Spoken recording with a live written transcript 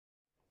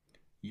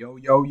Yo,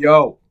 yo,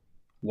 yo.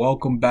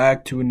 Welcome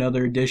back to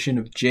another edition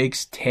of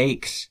Jake's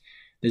Takes.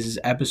 This is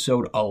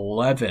episode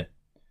 11.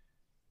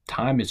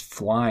 Time is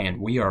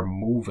flying. We are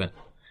moving.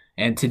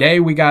 And today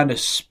we got a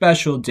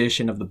special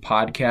edition of the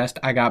podcast.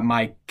 I got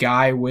my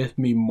guy with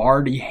me,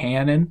 Marty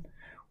Hannon.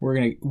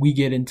 We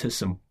get into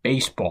some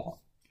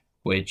baseball,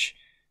 which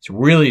is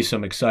really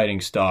some exciting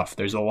stuff.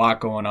 There's a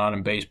lot going on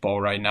in baseball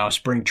right now.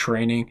 Spring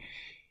training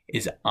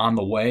is on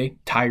the way.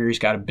 Tigers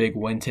got a big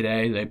win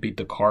today. They beat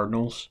the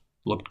Cardinals.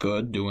 Looked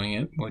good doing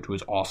it, which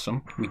was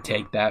awesome. We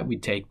take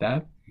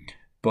that.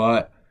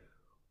 But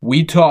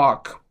we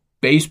talk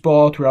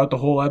baseball throughout the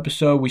whole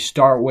episode. We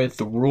start with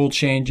the rule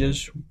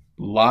changes.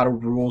 A lot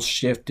of rules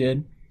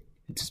shifted.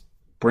 It's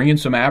bringing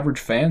some average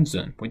fans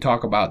in. We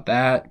talk about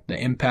that,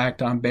 the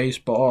impact on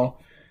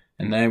baseball.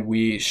 And then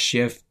we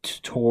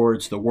shift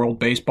towards the World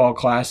Baseball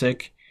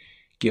Classic.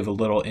 Give a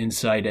little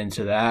insight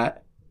into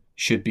that.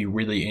 Should be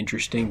really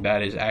interesting.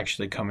 That is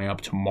actually coming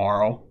up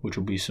tomorrow, which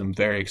will be some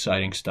very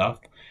exciting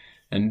stuff.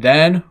 And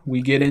then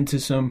we get into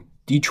some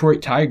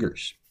Detroit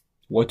Tigers,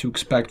 what to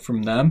expect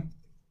from them.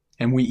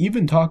 And we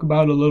even talk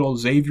about a little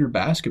Xavier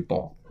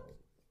basketball.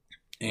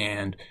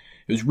 And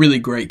it was really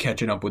great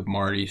catching up with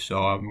Marty,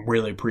 so I'm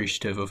really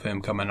appreciative of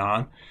him coming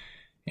on.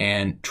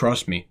 And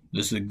trust me,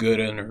 this is a good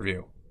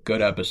interview,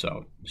 good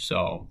episode.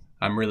 So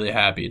I'm really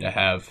happy to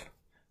have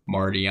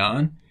Marty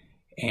on.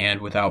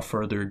 And without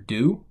further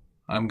ado,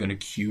 I'm going to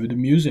cue the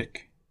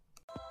music.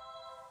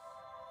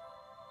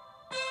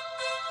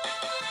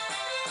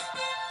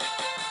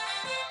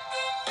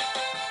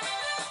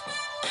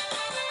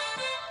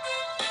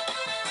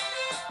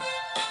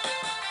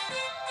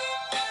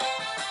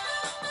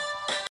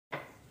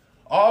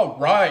 All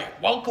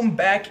right, welcome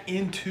back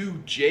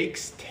into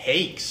Jake's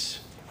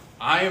Takes.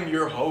 I am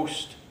your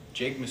host,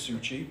 Jake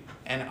Masucci,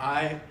 and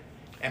I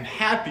am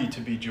happy to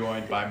be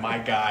joined by my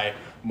guy,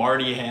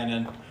 Marty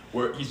Hannon.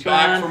 He's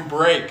back from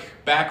break,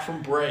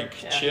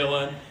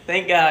 chilling.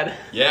 Thank God.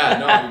 Yeah,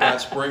 no, we got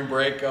spring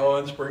break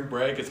going,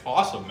 It's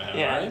awesome, man,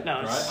 right?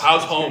 No, right?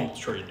 How's home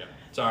treating you?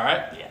 It's all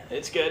right? Yeah,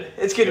 it's good.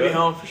 It's good to be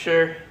home for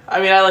sure.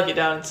 I mean, I like it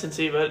down in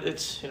Cincy, but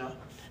it's,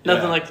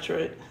 nothing like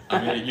Detroit.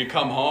 I mean, you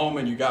come home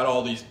and you got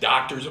all these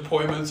doctor's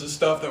appointments and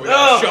stuff that we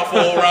got to shuffle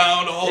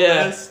around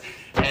this.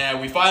 And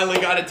we finally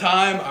got a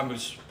time. I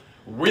was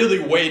really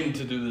waiting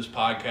to do this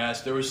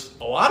podcast. There was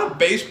a lot of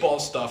baseball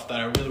stuff that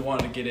I really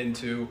wanted to get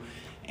into.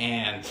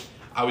 And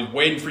I was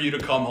waiting for you to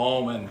come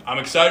home. And I'm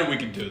excited we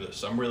can do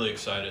this. I'm really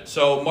excited.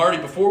 So, Marty,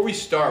 before we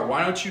start,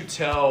 why don't you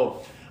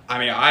tell... I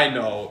mean, I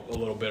know a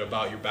little bit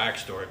about your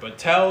backstory. But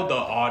tell the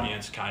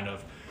audience kind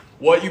of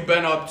what you've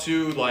been up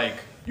to, like...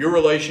 your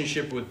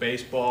relationship with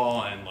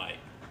baseball and like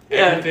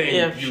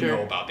everything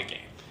know about the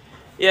game.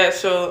 Yeah,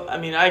 so I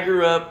mean, I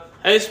grew up.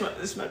 This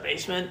is my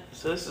basement.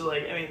 So this is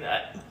like,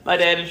 my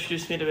dad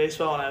introduced me to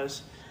baseball when I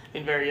was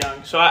very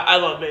young. So I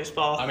love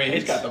baseball. I mean,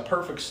 he's got the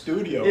perfect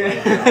studio.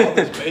 Right now. All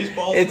this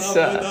baseball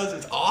stuff he does.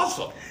 It's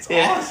awesome. It's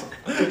awesome.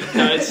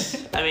 No,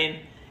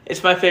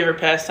 it's my favorite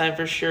pastime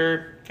for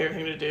sure. Favorite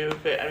thing to do.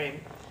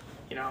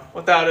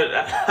 Without it,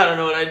 I don't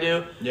know what I'd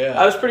do.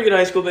 Yeah. I was a pretty good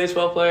high school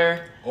baseball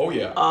player. Oh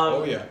yeah.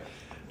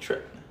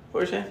 What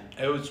were you saying?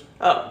 It was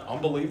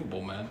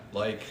unbelievable, man.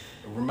 Like,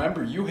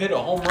 remember, you hit a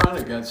home run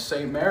against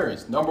St.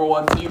 Mary's, number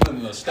one team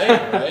in the state,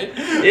 right?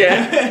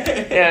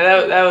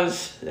 That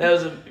was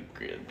a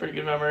pretty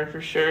good memory for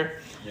sure.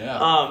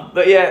 Yeah.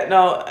 But yeah,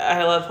 no, I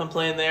had a lot of fun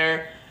playing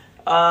there.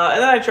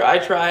 And then I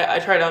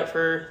tried out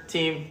for a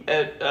team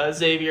at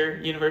Xavier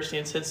University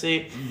in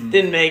Cincy. Mm-hmm.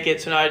 Didn't make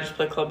it, so now I just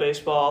play club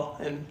baseball,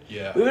 and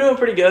we've been doing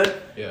pretty good.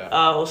 Yeah.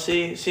 We'll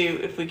see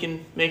if we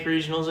can make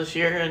regionals this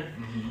year and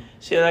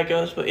see how that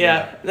goes. But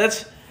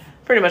that's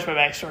pretty much my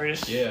backstory.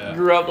 Just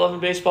grew up loving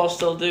baseball,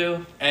 still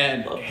do.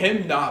 And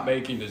him not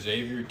making the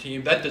Xavier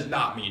team, that does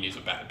not mean he's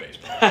a bad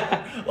baseball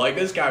player. Like,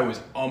 this guy was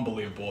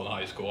unbelievable in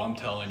high school. I'm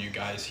telling you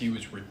guys, he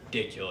was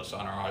ridiculous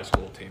on our high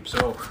school team.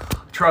 So,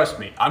 trust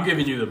me, I'm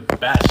giving you the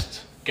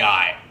best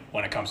guy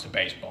when it comes to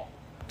baseball.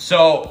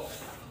 So,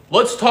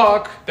 let's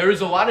talk.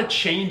 There's a lot of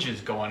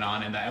changes going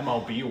on in the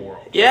MLB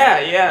world. Yeah.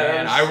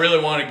 And I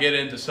really want to get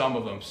into some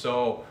of them.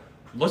 So,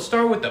 let's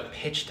start with the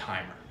pitch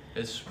timer.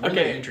 It's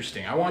really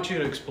interesting. I want you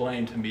to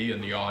explain to me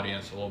and the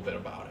audience a little bit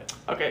about it.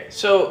 Okay,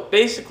 so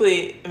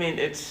basically,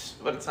 it's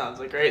what it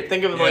sounds like, right?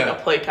 Think of it like a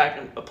play clock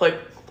in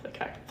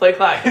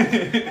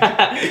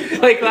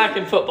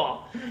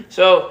football.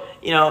 So,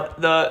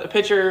 the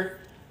pitcher,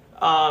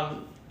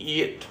 you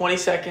get 20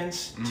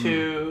 seconds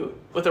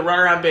with a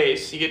runner on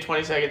base, you get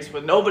 20 seconds.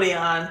 With nobody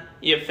on,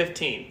 you have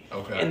 15.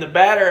 Okay. And the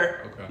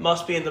batter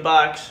must be in the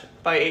box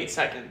by 8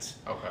 seconds.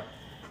 Okay.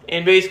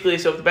 And basically,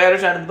 so if the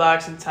batter's not in the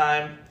box in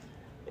time,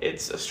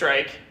 it's a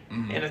strike,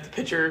 and if the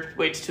pitcher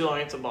waits too long,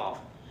 it's a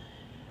ball.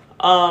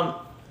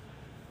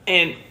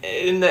 And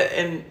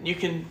you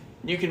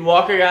can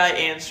walk a guy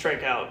and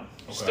strike out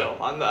still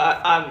on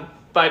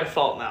by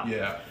default now.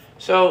 Yeah.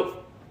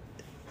 So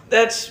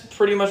that's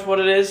pretty much what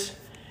it is.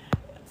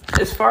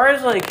 As far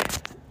as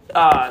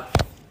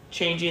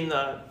changing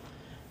the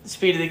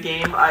speed of the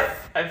game.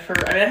 I've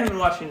heard. I haven't been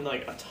watching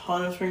like a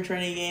ton of spring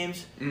training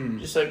games.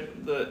 Just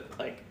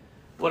like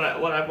what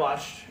I've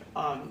watched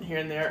here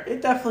and there.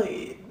 It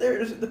definitely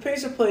the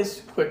pace of play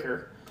is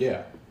quicker.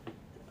 Yeah.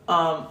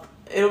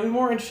 It'll be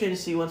more interesting to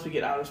see once we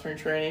get out of spring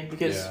training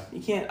because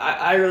you can't.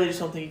 I really just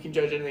don't think you can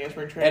judge anything on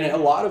spring training. And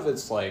a lot of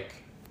it's like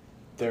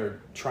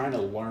they're trying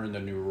to learn the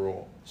new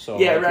rule. So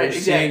yeah, right.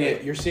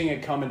 Exactly. You're seeing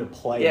it come into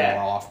play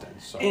more often.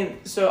 So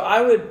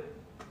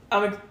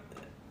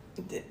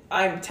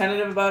I'm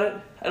tentative about it.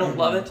 I don't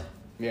love it.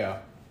 Yeah.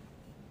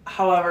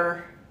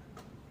 However,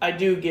 I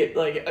do get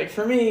like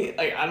for me,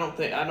 like I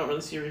don't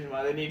really see a reason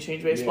why they need to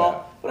change baseball.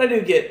 Yeah.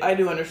 But I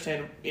do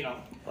understand. You know,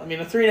 I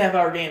mean, a 3.5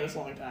 hour game is a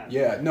long time.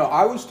 Yeah. No,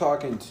 I was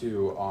talking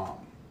to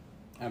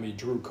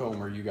Drew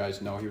Comer. You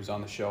guys know he was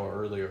on the show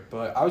earlier,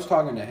 but I was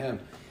talking to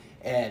him,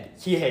 and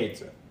he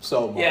hates it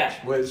so much. Yeah.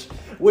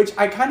 Which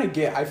I kind of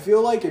get. I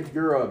feel like if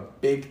you're a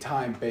big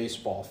time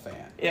baseball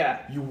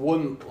fan, you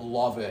wouldn't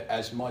love it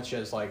as much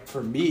as like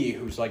for me,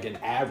 who's like an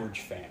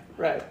average fan,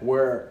 right?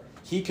 Where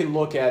he can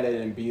look at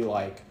it and be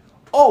like,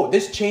 oh,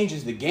 this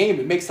changes the game.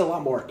 It makes it a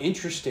lot more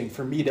interesting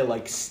for me to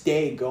like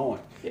stay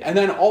going. Yeah. And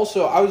then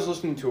also, I was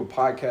listening to a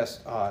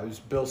podcast. It was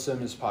Bill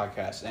Simmons'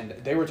 podcast, and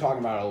they were talking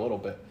about it a little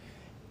bit.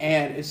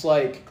 And it's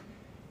like,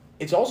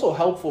 it's also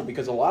helpful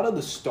because a lot of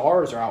the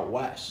stars are out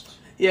west.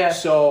 Yeah.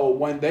 So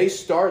when they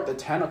start the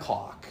 10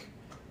 o'clock,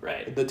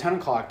 the 10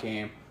 o'clock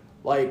game,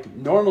 like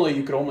normally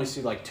you could only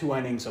see like 2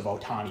 innings of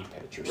Ohtani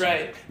pitch or something.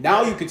 Right.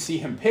 Now you could see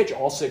him pitch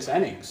all 6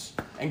 innings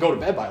and go to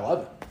bed by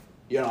 11.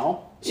 You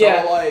know. So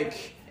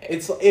like.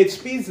 It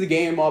speeds the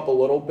game up a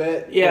little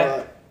bit. Yeah.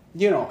 But,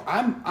 you know,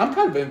 I'm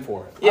kind of in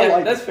for it. Yeah, I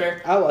like that's it.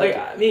 fair. I like it.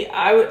 I mean,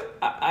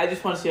 I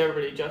just want to see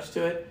everybody adjust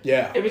to it.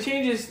 Yeah. If it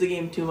changes the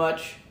game too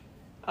much,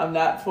 I'm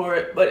not for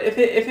it. But if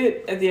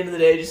it at the end of the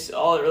day, just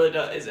all it really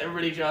does is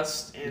everybody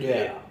adjusts and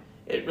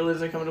it really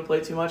doesn't come into play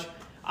too much.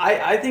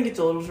 I think it's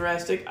a little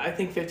drastic. I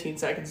think 15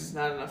 seconds is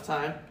not enough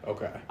time.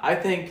 Okay. I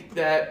think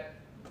that.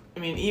 I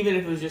mean, even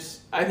if it was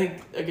just, I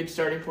think a good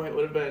starting point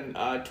would have been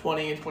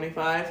 20 and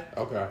 25.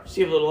 Okay. Just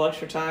give a little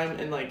extra time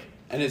and like.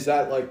 And is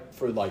that like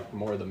for like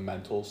more the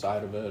mental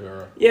side of it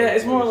or? Yeah,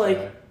 it's more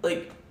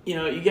like you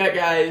know you got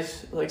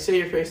guys like say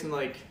you're facing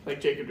like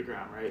Jacob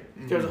DeGrom, right?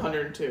 He throws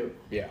 102.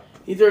 Yeah.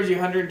 He throws you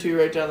 102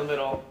 right down the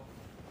middle.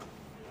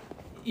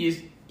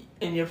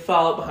 And you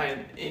follow it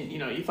behind, and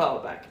you follow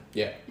it back.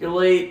 Yeah. You're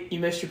late. You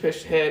missed your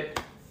pitch to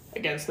hit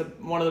against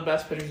one of the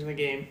best pitchers in the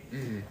game.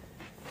 Mm-hmm.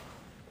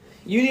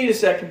 You need a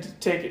second to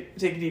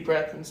take a deep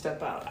breath and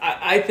step out.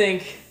 I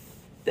think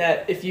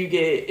that if you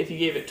gave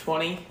it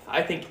 20,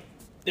 I think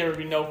there would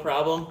be no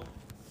problem,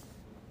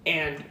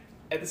 and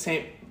at the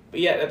same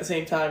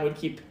time would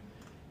keep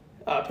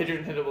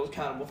pitchers and hittables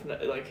accountable for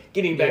like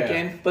getting back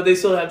in, but they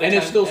still have the and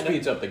time, it still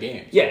speeds up the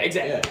game. Yeah,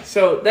 exactly. Yeah.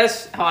 So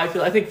that's how I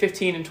feel. I think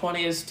 15 and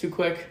 20 is too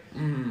quick,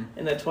 and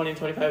that 20 and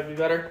 25 would be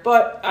better.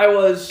 But I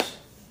was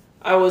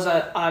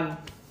on.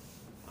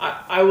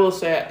 I will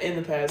say in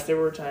the past there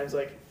were times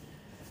like.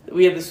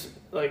 We had this,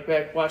 like,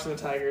 back watching the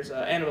Tigers,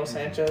 Anibal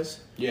Sanchez.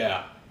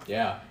 Yeah.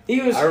 I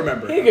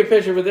remember. He was a good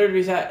pitcher, but there'd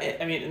be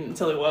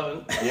until he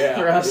wasn't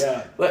for us.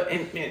 Yeah. But,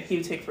 man, he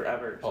would take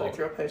forever to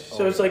throw a pitch.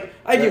 So it's like,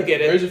 I do get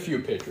it. There's a few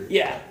pitchers.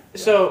 Yeah.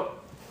 So,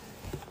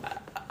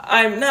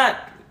 I'm not,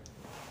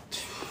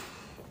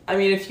 I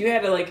mean, if you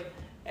had to, like,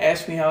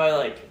 ask me how I,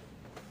 like,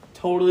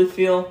 totally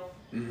feel,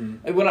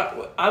 like, when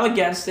I'm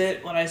against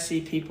it when I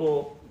see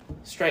people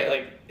strike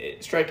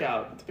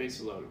out with the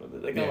bases loaded with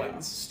it. Like, I'm like,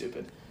 this is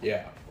stupid.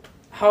 Yeah.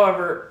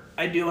 However,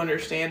 I do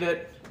understand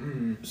it.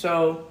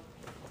 So,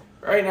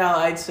 right now,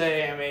 I'd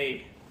say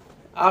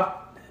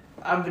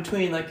I'm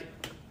between like,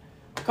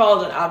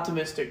 call it an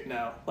optimistic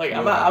no. Like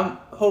I'm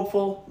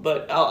hopeful,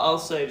 but I'll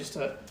say just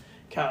to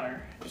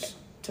counter,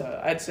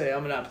 I'd say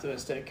I'm an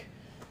optimistic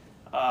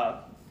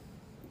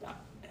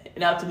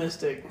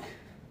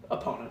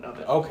opponent of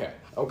it.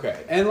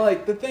 Okay. And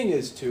like the thing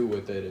is too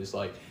with it is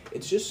like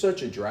it's just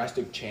such a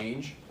drastic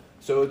change.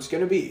 So it's going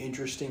to be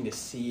interesting to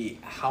see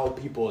how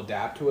people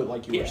adapt to it,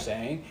 like you were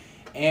saying.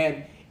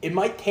 And it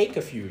might take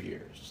a few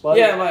years. Like,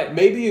 it might.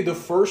 Maybe the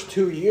first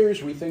 2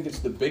 years we think it's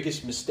the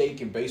biggest mistake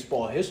in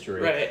baseball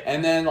history. Right.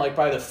 And then like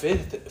by the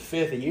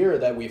fifth year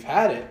that we've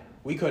had it,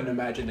 we couldn't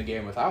imagine the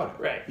game without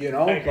it. Right. You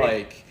know? I agree.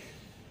 Like,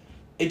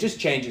 it just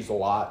changes a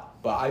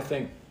lot. But I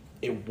think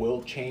it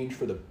will change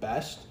for the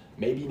best.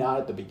 Maybe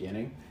not at the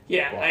beginning.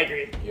 Yeah, but, I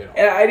agree. You know.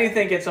 And I do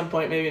think at some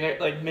point, maybe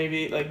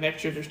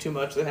next year, there's too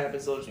much that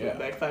happens. They'll just move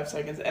back 5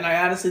 seconds. And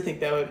I honestly think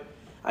that would.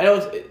 I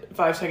know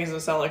 5 seconds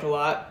doesn't sound like a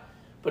lot,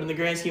 but in the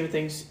grand scheme of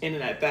things, in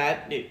and at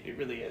bat, it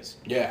really is.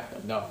 Yeah,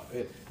 no,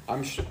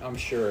 I'm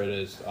sure it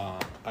is. I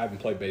haven't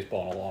played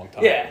baseball in a long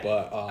time. Yeah,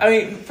 but I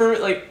mean, for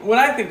like when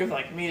I think of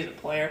like me as a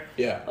player,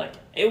 like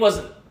it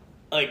wasn't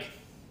like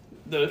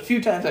the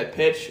few times I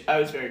pitch, I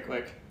was very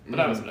quick, but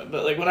I wasn't.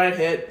 But like when I'd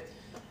hit,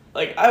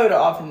 like I would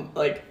often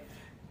like.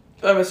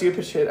 If I miss a good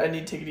pitch hit, I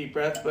need to take a deep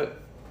breath.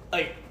 But,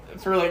 like,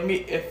 for, like, me,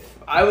 if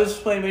I was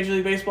playing Major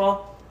League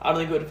Baseball, I don't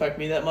think it would affect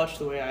me that much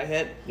the way I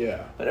hit.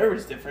 Yeah. But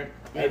everybody's different.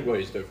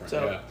 Everybody's different,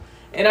 so, yeah.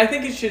 And I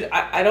think it should.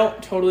 I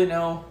don't totally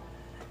know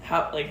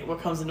how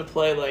what comes into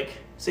play. Like,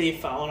 say you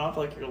falling off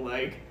your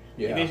leg.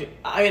 Yeah.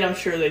 I mean, I'm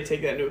sure they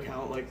take that into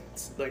account. Like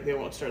they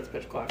won't start the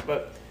pitch clock,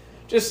 but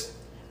just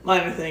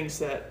minor things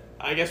that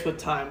I guess with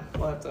time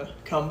will have to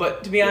come.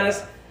 But to be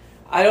honest,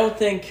 I don't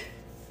think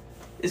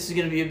this is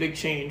going to be a big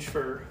change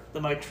for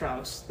the Mike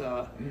Trouts,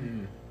 the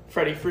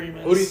Freddie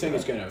Freeman. Who do you think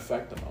is going to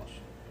affect the most?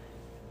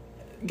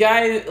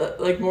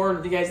 More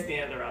the guys at the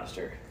end of the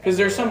roster. Because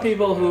there's some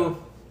people who,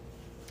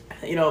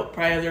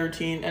 probably have their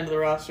routine, end of the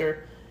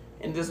roster,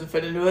 and doesn't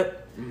fit into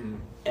it. Mm-hmm.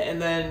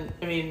 And then,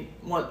 I mean,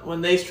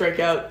 when they strike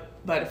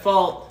out by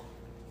default,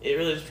 it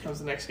really just becomes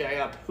the next guy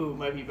up who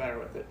might be better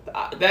with it.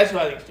 That's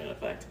what I think it's going to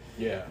affect.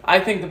 Yeah. I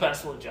think the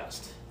best will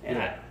adjust. And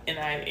yeah.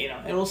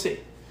 And we'll see.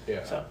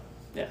 Yeah. So,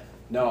 yeah.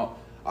 No,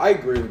 I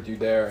agree with you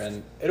there,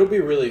 and it'll be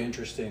really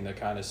interesting to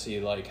kind of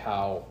see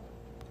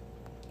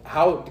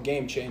how the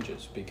game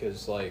changes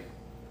because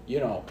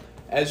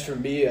as for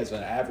me as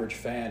an average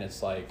fan,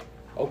 it's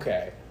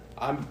okay,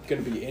 I'm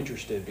going to be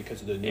interested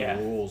because of the new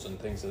rules and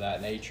things of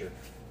that nature.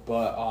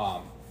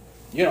 But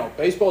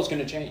baseball is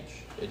going to change.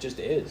 It just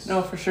is.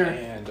 No, for sure.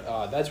 And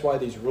that's why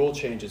these rule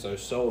changes are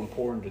so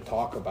important to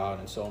talk about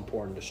and so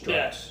important to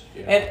stress.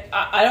 Yeah. And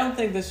I don't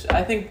think this.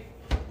 I think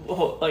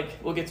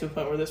we'll get to a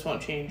point where this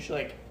won't change.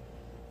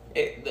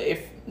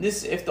 If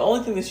the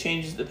only thing this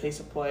changes is the pace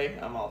of play,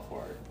 I'm all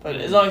for it. But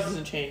as long as it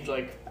doesn't change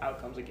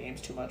outcomes of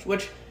games too much,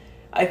 which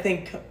I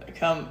think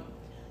come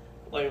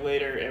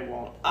later it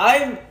won't.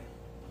 I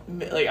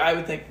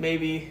would think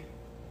maybe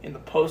in the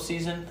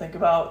postseason think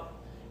about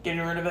getting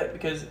rid of it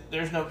because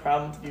there's no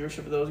problem with the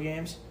viewership of those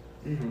games.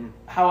 Mm-hmm.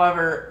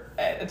 However,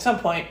 at some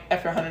point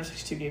after a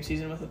 162 game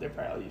season with it, they're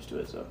probably all used to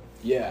it. So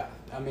yeah,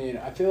 I mean,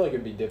 I feel like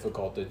it'd be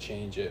difficult to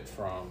change it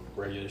from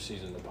regular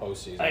season to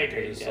postseason. I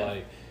agree. It's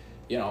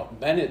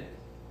then it.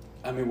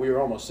 I mean, we were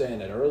almost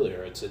saying it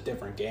earlier. It's a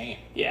different game.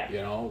 Yeah.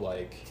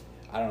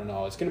 I don't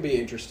know. It's going to be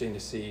interesting to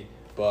see.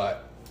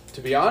 But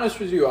to be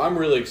honest with you, I'm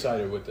really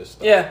excited with this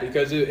stuff. Yeah.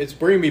 Because it's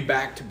bringing me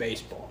back to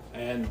baseball.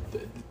 And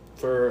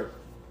for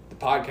the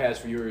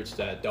podcast viewers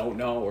that don't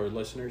know or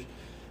listeners,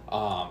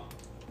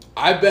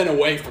 I've been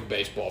away from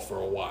baseball for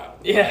a while.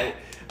 Yeah. Right?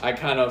 I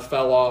kind of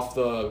fell off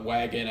the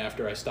wagon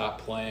after I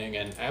stopped playing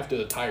and after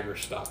the Tigers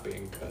stopped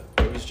being good.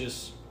 It was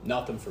just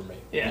nothing for me.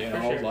 Yeah,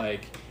 for sure.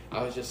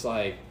 I was just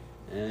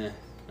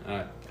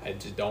I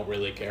just don't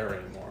really care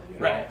anymore.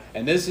 Right.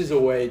 And this is a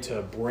way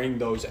to bring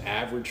those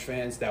average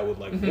fans that would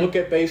look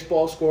at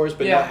baseball scores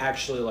but not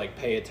actually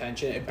pay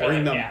attention and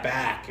bring them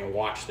back and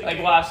watch the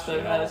games, watch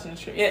the Madison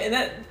Street. Yeah, and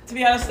that, to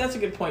be honest, that's a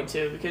good point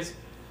too because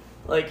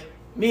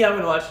me, I'm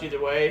gonna watch it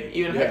either way,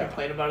 even if I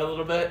complain about it a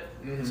little bit.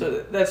 Mm-hmm.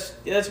 So that's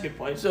a good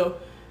point. So,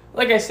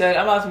 like I said,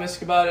 I'm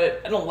optimistic about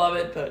it. I don't love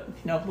it, but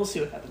we'll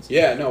see what happens.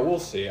 Yeah, no, we'll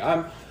see.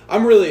 I'm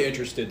really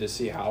interested to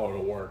see how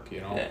it'll work,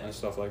 and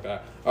stuff like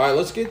that. All right,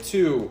 let's get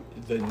to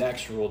the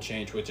next rule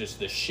change, which is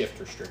the shift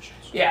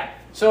restrictions. Yeah.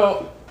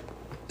 So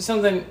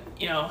something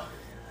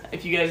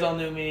if you guys all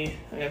knew me,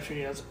 I'm sure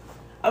you know,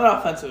 I'm an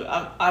offensive.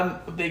 I'm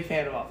a big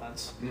fan of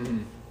offense. Mm-hmm.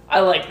 I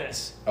like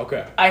this.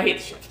 Okay. I hate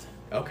the shift.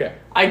 Okay.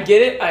 I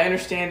get it. I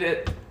understand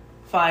it.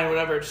 Fine,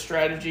 whatever. It's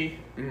strategy.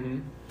 Mm-hmm.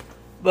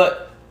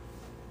 But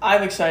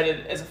I'm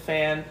excited as a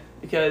fan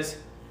because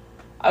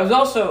I was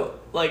also,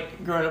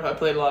 growing up, I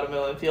played a lot of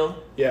middle infield.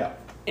 Yeah.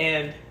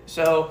 And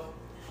so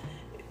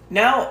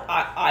now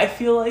I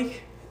feel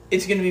like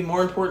it's going to be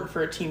more important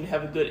for a team to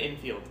have a good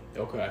infield.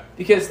 Okay.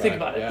 Because think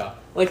about it. Yeah.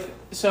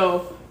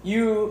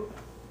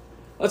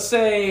 Let's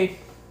say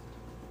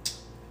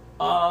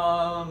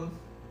Cody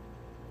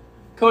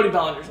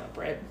Bellinger's up,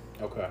 right?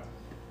 Okay.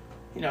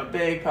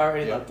 Big,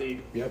 power-hitting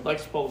lefty,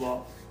 likes to pull the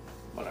ball,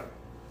 whatever.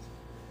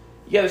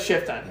 You got a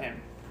shift on him.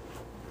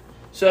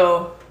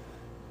 So,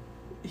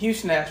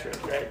 Houston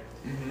Astros, right?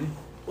 Mm-hmm.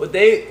 What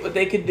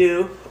they could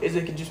do is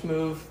they could just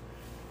move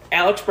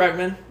Alex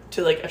Bregman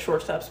to a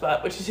shortstop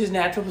spot, which is his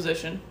natural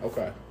position.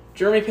 Okay.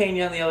 Jeremy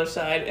Pena on the other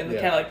side, and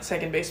kind of the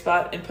second base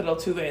spot, and put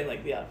Altuve in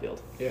the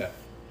outfield. Yeah.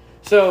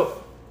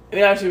 So, I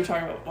mean, obviously we're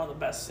talking about one of the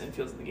best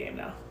infields in the game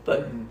now,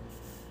 but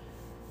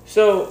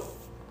so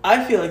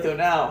I feel though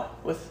now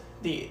with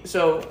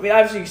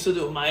obviously you still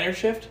do a minor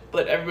shift,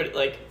 but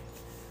everybody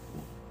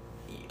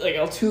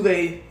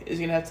Altuve is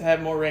gonna have to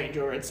have more range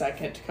over at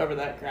second to cover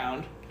that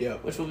ground. Yeah.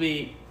 Which will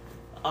lead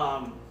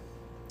to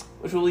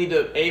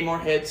more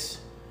hits,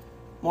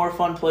 more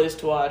fun plays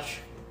to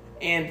watch,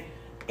 and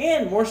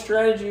more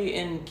strategy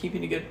in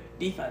keeping a good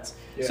defense.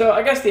 Yeah. So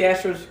I guess the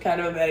Astros kind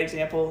of a bad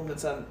example.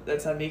 That's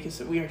on me because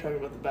we were talking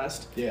about the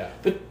best. Yeah.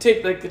 But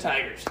take the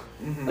Tigers.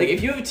 Mm-hmm.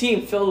 If you have a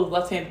team filled with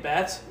left-handed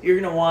bats,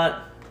 you're gonna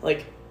want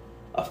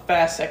a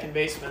fast second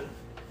baseman,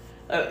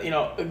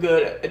 a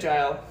good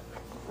agile,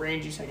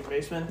 rangy second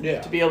baseman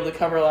to be able to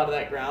cover a lot of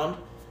that ground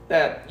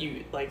that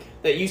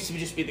that used to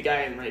just be the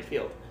guy in right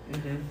field.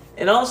 Mm-hmm.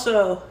 And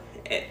also,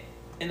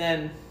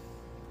 and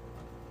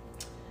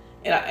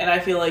I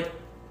feel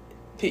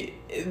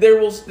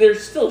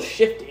there's still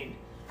shifting.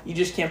 You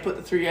just can't put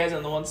the three guys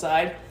on the one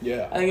side.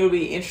 Yeah. I think it'll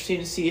be interesting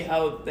to see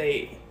how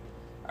they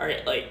are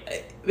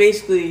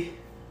basically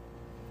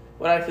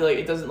what I feel like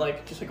it doesn't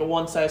like just like a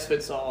one size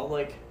fits all.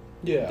 Like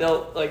Yeah.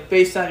 they'll like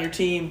based on your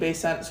team,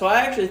 based on. So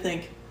I actually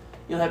think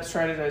you'll have to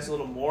strategize a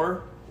little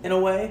more in a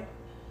way.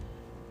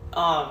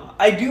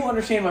 I do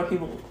understand why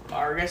people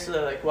are. I guess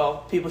they're like,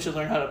 well, people should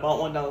learn how to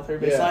bunt one down the third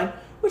base line,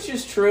 which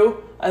is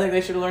true. I think they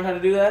should learn how to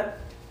do that.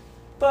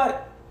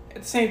 But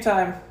at the same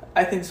time,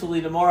 I think this will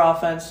lead to more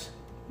offense,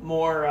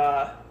 more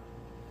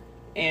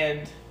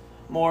and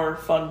more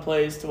fun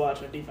plays to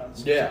watch on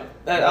defense. Yeah.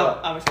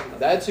 So I'm excited about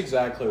that. That's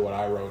exactly what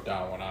I wrote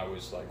down when I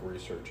was like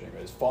researching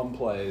is fun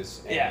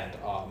plays and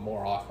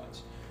more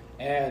offense.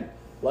 And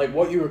like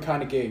what you were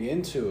kind of getting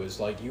into is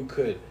like you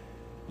could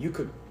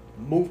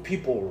move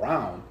people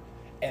around,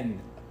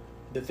 and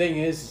the thing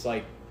is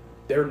like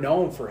they're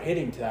known for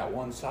hitting to that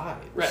one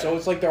side. Right. So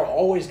it's like they're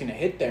always going to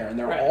hit there and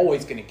they're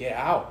always going to get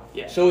out.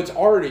 Yeah. So it's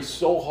already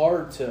so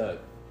hard to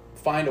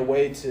find a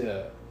way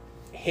to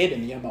hit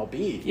in the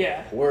MLB.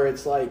 Yeah. Where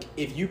it's like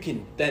if you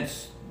can then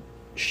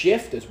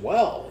shift as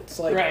well, it's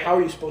like how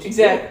are you supposed to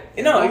do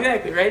it? No,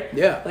 exactly, right?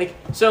 Yeah. Like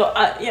so,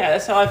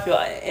 that's how I feel.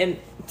 And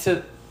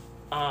to,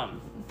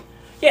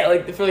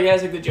 like for the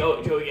guys like the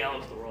Joey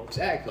Gallo's of the world,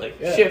 Exactly.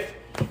 like shift.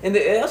 And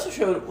they also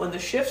showed when the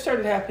shift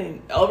started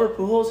happening, Albert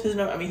Pujols, his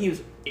number. I mean, he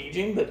was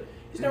aging, but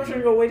his numbers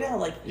started to go way down.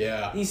 Like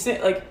he's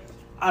like,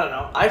 I don't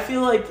know. I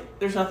feel like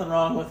there's nothing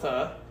wrong with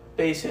a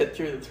base hit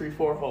through the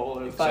 3-4 hole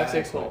or the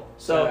 5-6 hole.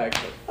 So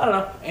I don't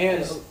know.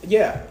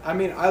 And I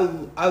mean,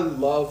 I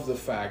love the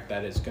fact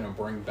that it's going to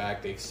bring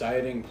back the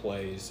exciting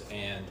plays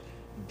and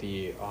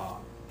the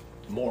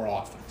more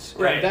offense.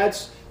 Right. And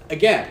that's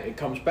again, it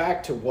comes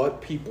back to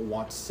what people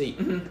want to see,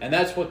 and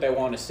that's what they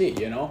want to see.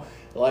 You know,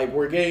 like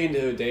we're getting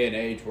into a day and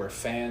age where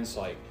fans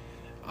like.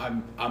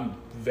 I'm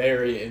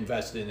very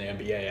invested in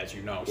the NBA, as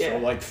you know. Yeah. So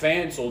like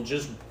fans will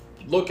just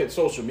look at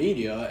social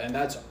media and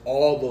that's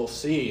all they'll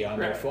see on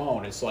their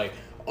phone. It's like,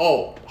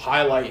 oh,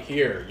 highlight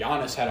here.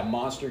 Giannis had a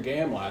monster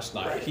game last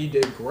night. Right. He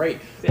did great.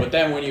 Yeah. But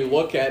then when you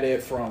look at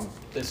it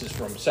this is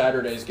from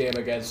Saturday's game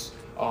against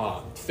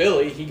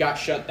Philly, he got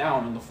shut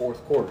down in the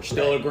fourth quarter.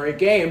 Still a great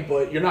game,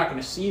 but you're not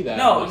going to see that.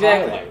 No, in the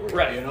exactly. highlight reel,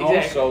 Right. You know,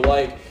 Exactly. so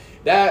like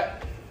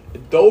that.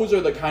 Those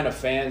are the kind of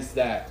fans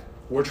that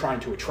we're trying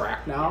to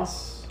attract now.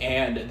 Yes.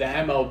 And the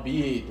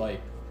MLB, like,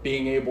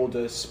 being able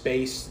to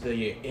space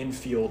the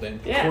infield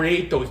and Yeah.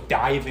 create those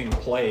diving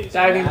plays.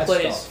 Diving and that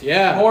plays. stuff.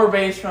 Yeah. More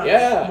base runs.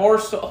 Yeah.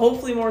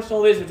 Hopefully more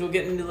stolen bases, which we'll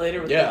get into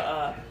later with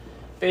the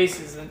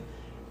bases. And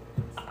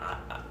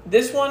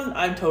this one,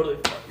 I'm totally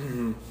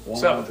for.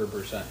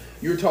 100%.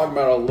 You were talking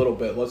about it a little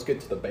bit. Let's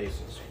get to the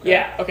bases. Okay?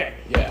 Yeah, okay.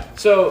 Yeah.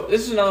 So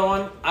this is another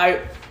one.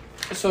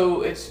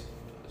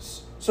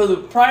 So the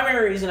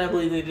primary reason I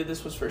believe they did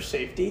this was for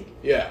safety,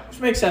 Yeah. which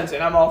makes sense,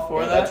 and I'm all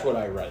for that. That's what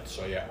I read,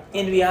 so yeah.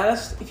 And to be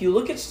honest, if you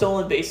look at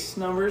stolen bases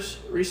numbers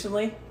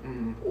recently,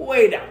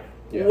 way down,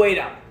 way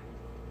down.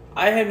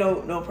 I have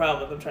no problem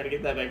with them trying to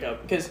get that back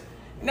up because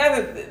now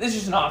that this is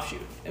just an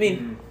offshoot. I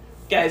mean,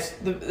 guys,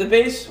 the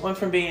base went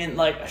from being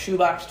like a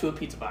shoebox to a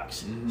pizza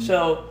box.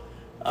 So,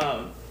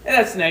 and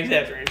that's an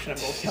exaggeration of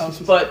both counts,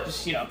 but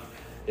just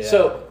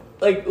So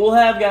like we'll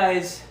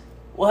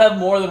have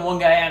more than one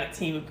guy on a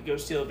team who could go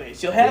steal a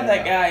base. You'll have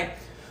that guy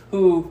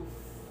who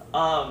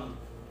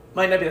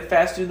might not be the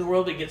fastest dude in the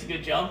world, but he gets a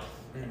good jump,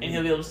 and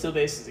he'll be able to steal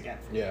bases again.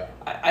 Yeah.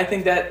 I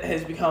think that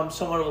has become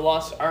somewhat of a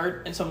lost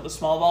art in some of the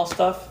small ball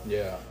stuff.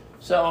 Yeah.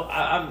 So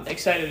I'm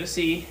excited to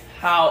see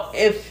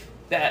if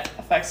that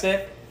affects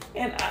it.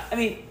 And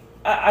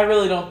I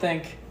really don't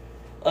think,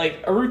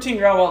 like, a routine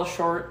ground ball to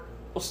short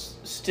will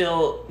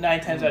still 9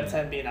 times out of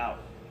 10 be an out.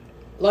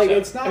 Like So,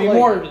 it's not I mean, like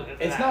more than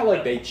it's that, not like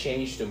but- they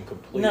changed them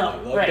completely.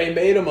 No, Like, right. They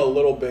made them a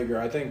little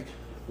bigger. I think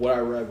what I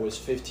read was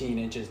 15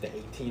 inches to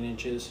 18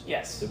 inches.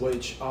 Yes.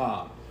 Which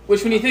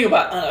when you think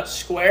about on a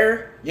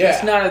square,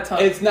 it's not a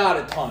ton. It's not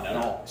a ton at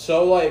all.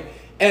 So like,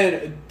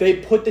 and they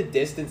put the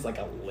distance like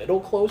a little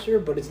closer,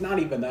 but it's not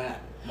even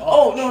that.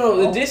 Oh, no,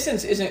 you know? the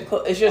distance isn't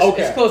close. It's just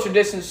it's closer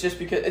distance just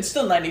because it's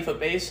still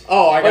 90-foot base.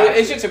 Oh, I got But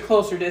it's you. just a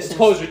closer distance. It's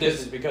closer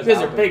distance because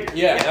they're bigger.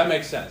 Yeah, that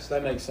makes sense.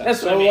 That's That's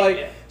so what I mean, like,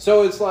 yeah.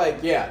 so it's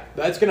like,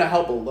 that's gonna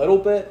help a little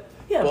bit.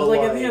 Yeah, but like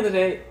at the end of the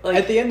day, like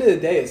at the end of the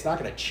day, it's not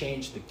gonna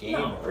change the game.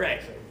 No, or right.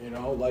 anything, you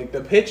know, like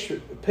the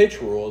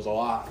pitch rule is a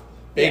lot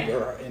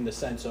bigger in the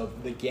sense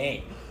of the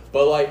game,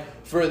 but like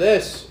for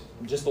this,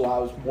 it just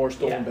allows more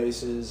stolen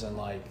bases and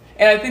like.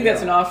 And I think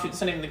that's an offshoot.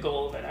 It's not even the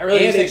goal of it. I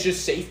really and think it's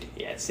just safety.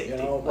 Yeah, it's safety. You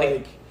know,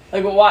 but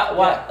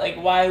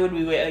why would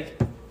we wait?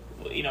 Like,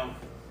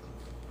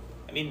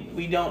 I mean,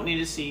 we don't need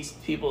to see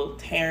people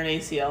tearing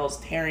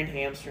ACLs, tearing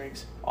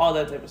hamstrings, all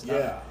that type of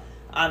stuff.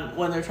 Yeah.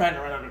 When they're trying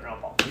to run under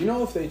ground ball. Do you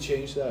know if they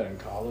changed that in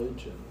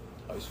college and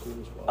high school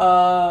as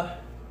well?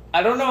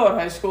 I don't know about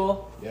high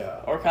school.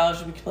 Yeah. Or college,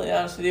 to be completely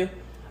honest with you.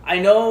 I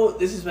know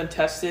this has been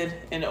tested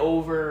in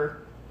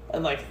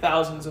like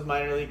thousands of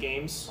minor league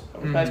games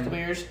over the past couple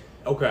of years.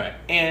 Okay.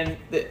 And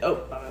the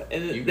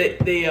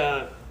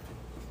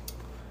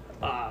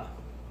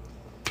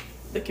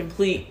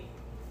complete,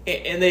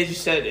 and they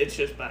just said it's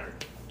just better.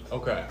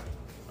 Okay.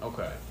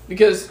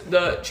 Because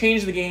the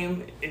change of the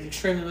game is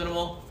extremely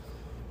minimal,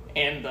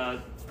 and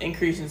the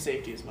increase in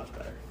safety is much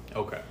better.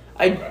 Okay.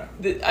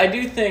 I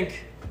do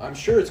think I'm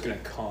sure it's gonna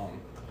come.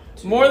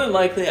 more than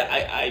likely.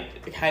 I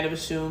kind of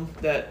assume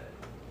that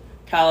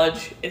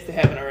college, if they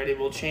haven't already,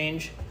 will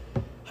change.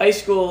 High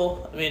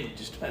school, I mean, it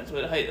just depends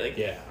what height. Like,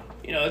 Yeah.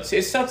 you know,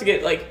 it's tough to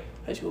get like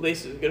high school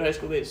base is a good high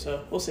school base.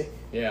 So we'll see.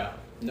 Yeah.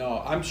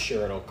 No, I'm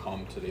sure it'll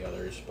come to the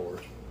other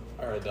sports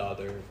or the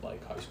other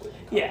like high school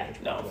and college. Yeah,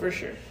 no, for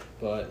sure.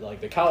 But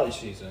like the college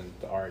season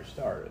already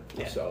started,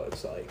 Yeah. so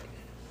it's like,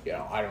 you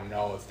know, I don't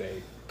know if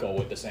they go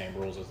with the same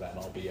rules as the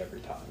MLB every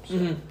time. So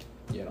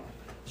you know,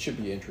 it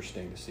should be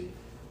interesting to see.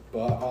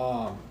 But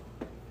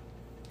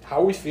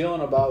how are we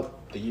feeling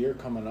about the year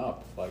coming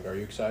up? Like, are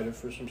you excited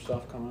for some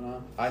stuff coming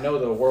on? I know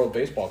the World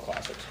Baseball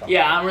Classic's coming.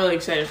 Yeah, I'm really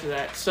excited for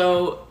that.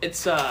 So it's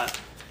so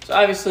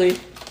obviously,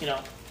 you know,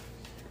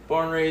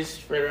 born and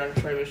raised right around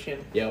Detroit,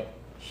 Michigan. Yep.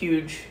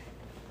 Huge,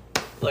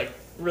 like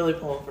really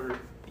pulling for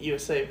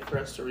USA for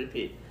us to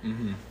repeat.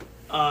 Mm-hmm.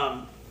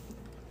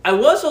 I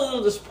was a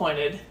little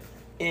disappointed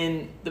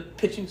in the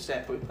pitching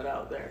staff we put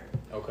out there.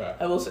 Okay.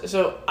 I will say,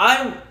 so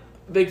I'm a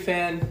big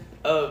fan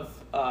of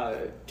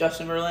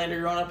Justin Verlander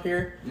growing up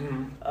here.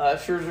 Mm-hmm.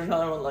 Scherzer's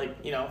another one, like,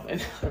 you know,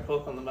 and they're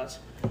both on the mess.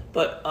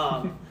 But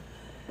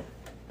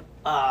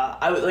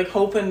I would like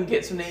hoping to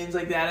get some names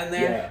like that in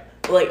there.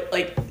 Yeah.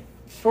 Like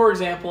for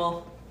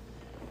example,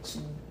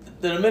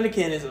 the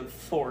Dominican is a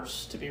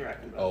force to be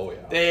reckoned with. Oh yeah.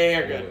 They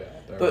are good. Oh, yeah.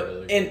 They're But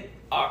really good. and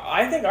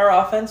I think our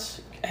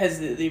offense has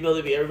the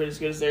ability to be everybody as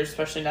good as theirs,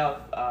 especially now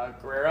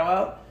with Guerrero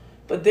out.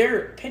 But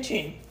their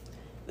pitching,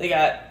 they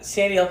got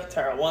Sandy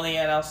Alcantara, won the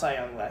NL Cy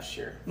Young last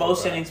year.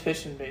 Most Okay. innings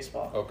pitched in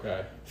baseball.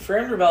 Okay.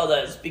 Framber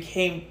Valdez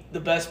became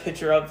the best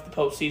pitcher of the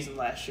postseason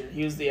last year.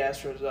 He was the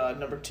Astros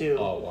number 2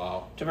 Oh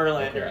wow. to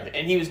Verlander, Okay.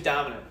 and he was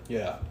dominant.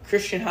 Yeah.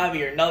 Christian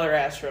Javier, another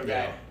Astro guy,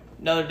 Yeah.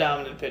 another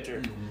dominant pitcher.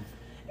 Mm-hmm.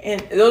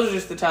 And those are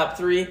just the top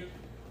 3.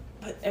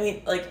 But, I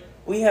mean, like,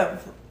 we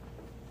have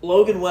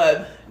Logan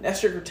Webb.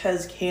 Nestor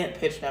Cortez can't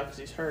pitch now because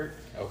he's hurt.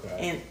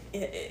 Okay.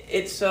 And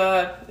it's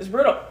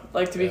brutal,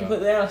 like, to be Yeah.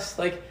 completely honest.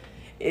 Like,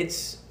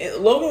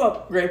 Logan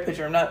Webb, great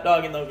pitcher. I'm not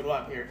dogging Logan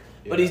Webb here.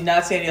 But Yeah. he's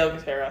not Sandy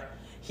Alcantara.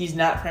 He's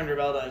not Framber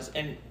Valdez.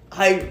 And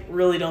I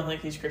really don't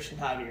think he's Christian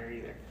Javier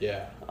either.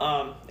 Yeah.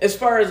 As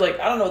far as, like,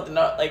 I don't know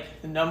what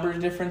the numbers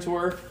difference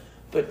were,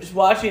 but just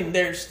watching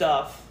their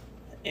stuff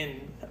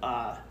in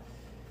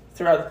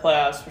throughout the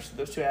playoffs, especially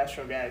those 2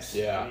 Astro guys.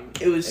 Yeah. I mean,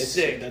 it was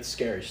sick. That's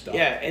scary stuff.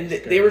 Yeah, and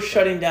Scary they were stuff.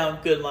 shutting down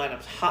good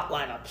lineups, hot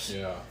lineups.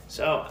 Yeah.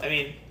 So, I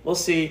mean, we'll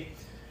see.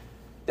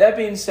 That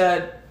being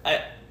said,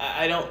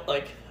 I don't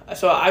like.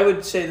 So I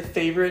would say the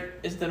favorite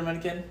is the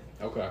Dominican.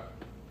 Okay.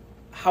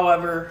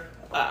 However,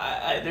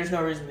 there's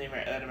no reason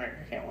that America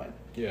can't win.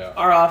 Yeah.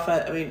 Our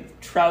offense, I mean,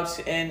 Trout's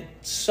in.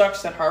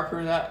 Sucks that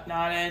Harper's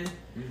not in.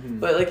 Mm-hmm.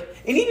 But, like,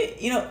 and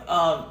even,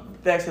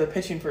 back to the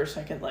pitching for a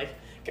second, like,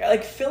 guy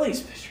like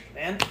Philly's pitcher,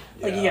 man.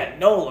 Like, you got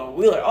Nola,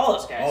 Wheeler, all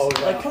those guys. Oh,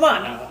 yeah. Like, come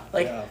on now.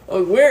 Like,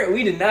 Yeah.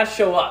 we did not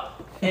show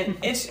up. And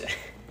it's,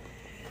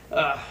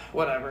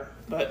 whatever.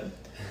 But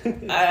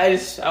I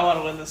want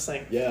to win this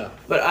thing. Yeah.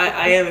 But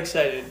I am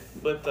excited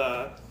with,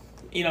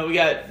 we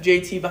got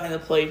JT behind the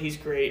plate. He's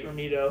great.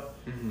 Ramito.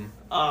 Mm-hmm.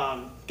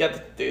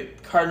 Got the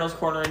Cardinals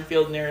corner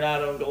infield,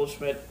 Arenado and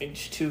Goldschmidt,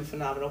 each 2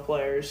 phenomenal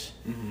players.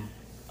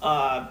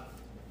 Mm-hmm.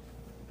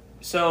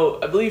 So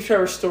I believe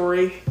Trevor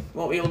Story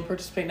won't be able to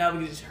participate now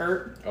because he's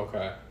hurt.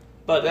 Okay.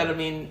 But that'll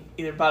mean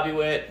either Bobby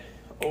Witt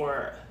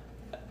and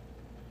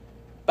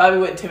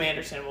Tim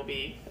Anderson will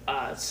be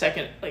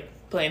second, like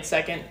playing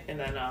second, and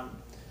then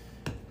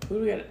who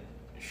do we got?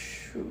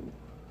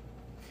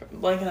 I'm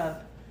blanking on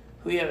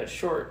who we have at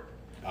short.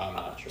 I'm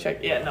not sure. Check.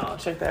 Yeah, no, I'll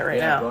check that right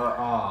Yeah,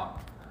 now.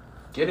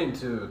 but getting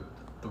to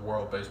the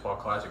World Baseball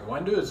Classic,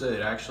 when does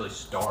it actually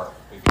start?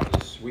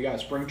 Because We got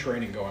spring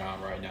training going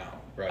on right now,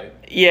 right?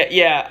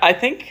 Yeah. I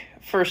think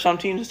for some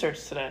teams it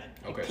starts today.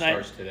 Okay, Tonight.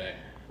 starts today.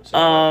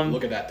 So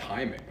look at that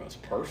timing. That's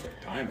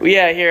perfect timing. Well,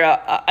 yeah, here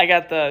I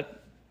got the.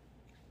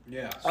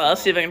 Yeah.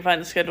 Let's see if I can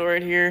find the schedule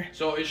right here.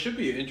 So it should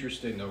be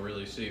interesting to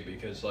really see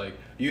because, like,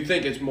 do you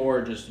think it's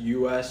more just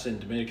U.S. and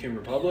Dominican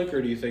Republic,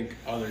 or do you think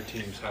other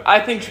teams have?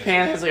 I think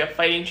Japan has like a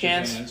fighting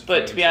chance, Japan's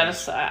but to fighting be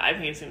chance. honest, I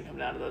think it's gonna come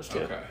down to those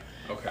 2.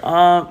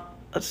 Okay.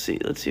 Let's see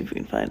if we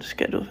can find a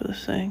schedule for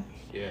this thing.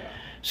 Yeah.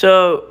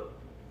 So,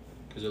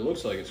 Because it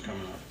looks like it's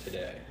coming up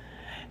today.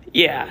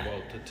 yeah.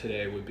 Well,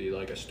 today would be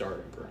like a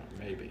starting ground,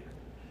 maybe.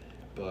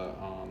 But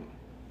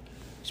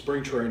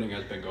spring training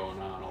has been going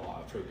on a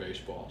lot for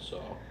baseball,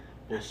 so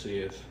we'll see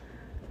if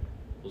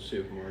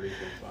Marty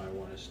can find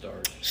when it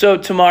starts. So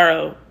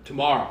tomorrow.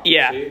 Tomorrow.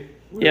 Yeah. See?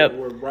 Yep.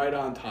 We're right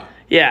on time.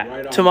 Yeah.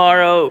 Right on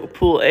Tomorrow,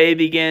 Pool A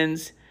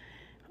begins.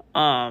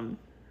 And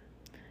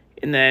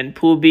then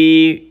Pool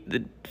B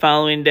the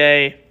following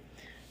day,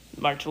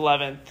 March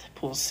 11th.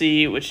 Pool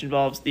C, which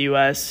involves the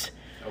U.S.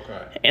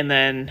 Okay. And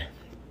then,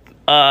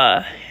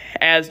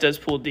 as does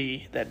Pool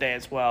D that day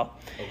as well.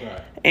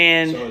 Okay.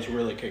 And So it's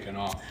really kicking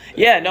off.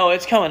 yeah, no,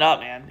 it's coming up,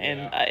 man, and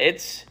Yeah.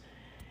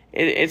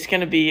 it's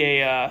gonna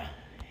be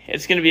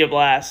a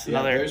blast. Yeah,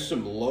 Another. there's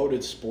some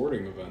loaded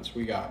sporting events.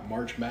 We got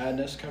March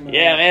Madness coming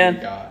Yeah, up. man.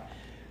 We got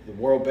the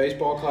World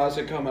Baseball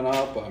Classic coming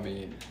up. I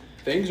mean,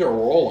 things are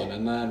rolling,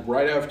 and then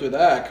right after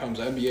that comes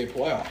NBA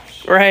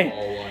playoffs. Right. So,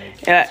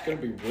 like, And it's going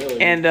to be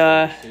really and,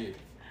 interesting to see.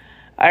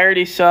 I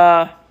already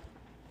saw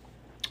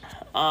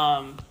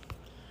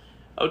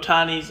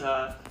Ohtani's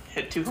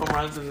hit 2 home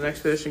runs in the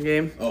next position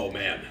game. Oh,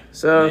 man.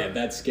 So Man,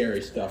 that's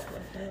scary stuff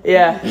right there.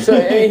 yeah, so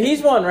I mean,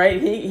 he's one,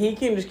 right? He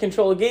can just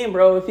control a game,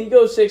 bro. If he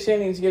goes 6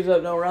 innings, gives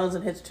up no runs,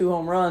 and hits 2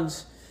 home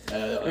runs,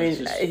 I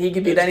mean, he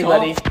could beat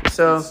anybody. Tough.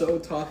 So It's so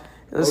tough.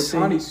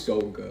 Ohtani's so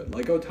good.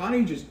 Like,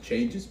 Ohtani just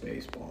changes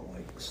baseball,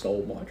 like,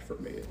 so much for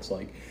me. It's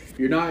like,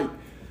 you're not...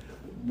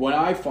 When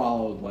I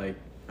followed, like,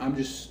 I'm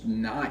just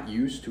not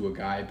used to a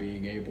guy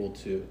being able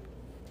to,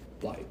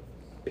 like,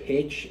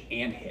 pitch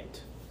and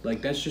hit.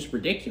 Like, that's just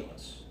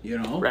ridiculous, you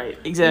know? right,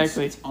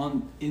 exactly. It's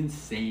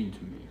insane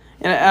to me.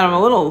 And I'm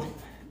a little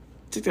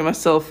sick to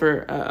myself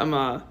for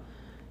I'm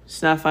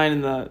just not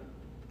finding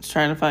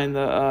trying to find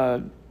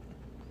the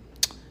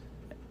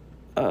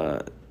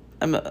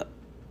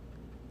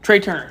Trey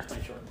Turner.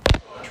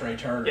 Trey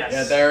Turner. Yes.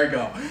 Yeah, there we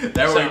go.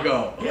 We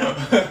go.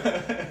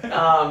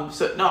 Yeah.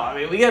 So no, I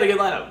mean we got a good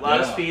lineup. A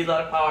lot of speed, a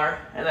lot of power,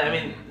 and I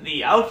mean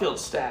the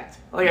outfield's stacked.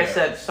 Like I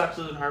said, sucks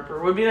losing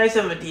Harper. Would be nice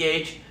to have him a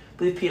DH.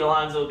 I believe Pete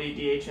Alonso will be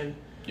DHing.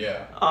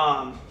 Yeah.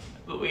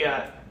 But we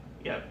got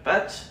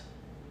Betts,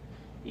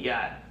 you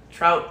got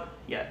Trout,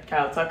 you got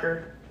Kyle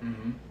Tucker,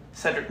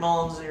 Cedric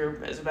Mullins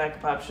as a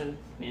backup option.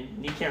 I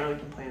mean, you can't really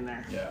complain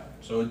there. Yeah.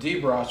 So a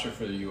deep roster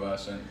for the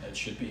U.S. and it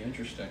should be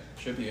interesting.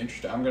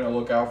 I'm gonna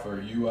look out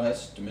for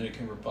U.S.,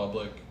 Dominican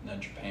Republic, and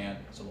then Japan.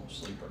 It's a little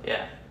sleeper.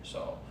 Yeah.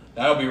 So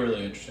that'll be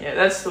really interesting. Yeah,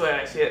 that's the way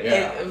I see it.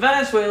 Yeah. And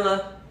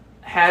Venezuela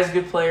has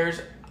good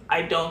players.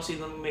 I don't see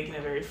them making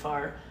it very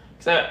far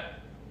because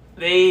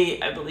they,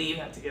 I believe,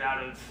 have to get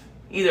out of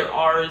either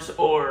ours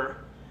or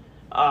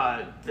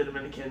the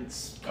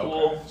Dominicans'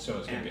 pool. Okay. So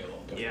it's gonna be a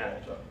little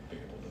difficult to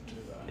be able to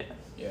do that.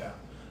 Yeah.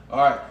 All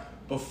right.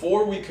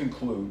 Before we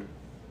conclude,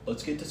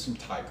 let's get to some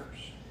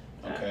Tigers.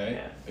 Okay?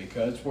 Yeah.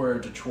 Because we're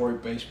a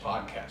Detroit-based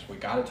podcast, we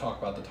got to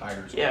talk about the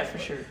Tigers. Yeah, for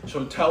sure.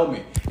 So tell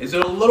me, is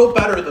it a little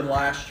better than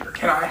last year?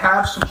 Can I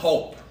have some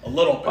hope? A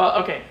little bit.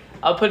 Well, okay.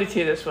 I'll put it to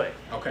you this way.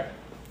 Okay.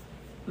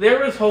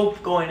 There was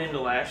hope going into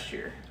last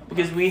year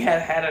because we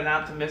had an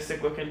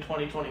optimistic look in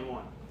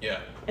 2021. Yeah.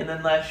 And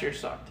then last year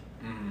sucked.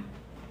 Mm-hmm.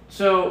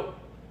 So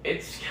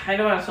it's kind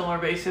of on a similar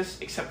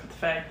basis, except for the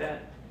fact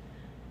that,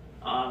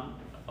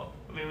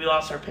 we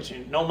lost our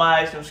pitching. No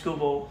Mize, no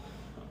Scooble.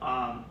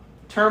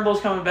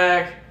 Turnbull's coming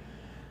back.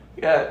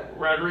 We got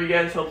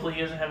Rodriguez. Hopefully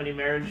he doesn't have any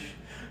marriage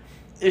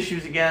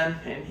issues again,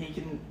 and he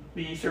can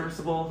be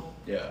serviceable.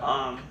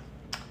 Yeah.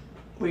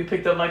 We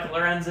picked up Michael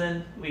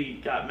Lorenzen. We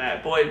got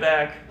Matt Boyd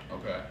back.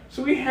 Okay.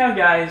 So we have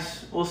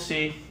guys. We'll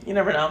see. You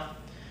never know.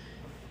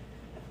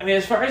 I mean,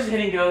 as far as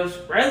hitting goes,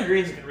 Riley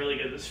Green's been really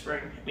good this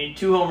spring. I mean,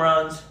 2 home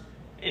runs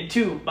and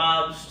 2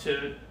 bombs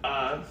to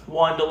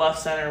 1 to left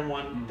center and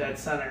 1 dead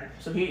center.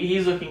 So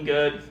he's looking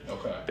good.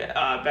 Okay.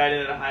 Batting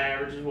at a high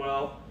average as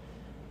well.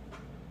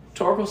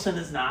 Torkelson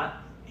is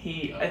not.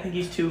 I think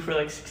he's 2 for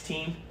like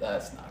 16.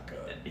 That's not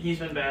good. He's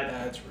been bad.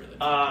 That's really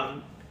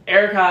good.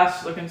 Eric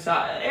Haas looking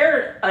solid.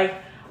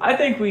 I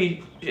think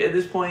we at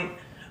this point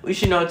we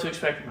should know what to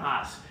expect from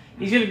Haas.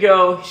 He's gonna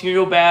go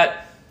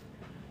bat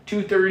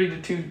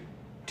 230 to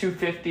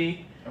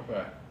 250.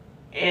 Okay.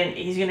 And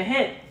he's gonna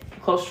hit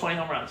close to 20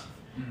 home runs.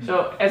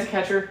 So as a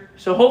catcher,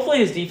 hopefully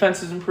his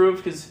defense has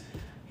improved because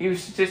he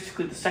was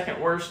statistically the 2nd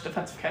worst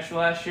defensive catcher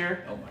last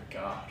year. Oh my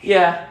gosh.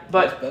 Yeah,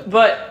 but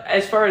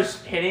as far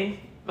as hitting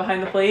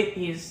behind the plate,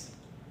 he's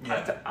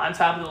on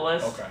top of the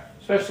list. Okay.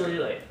 Especially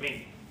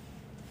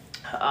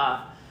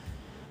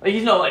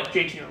he's no like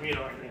JT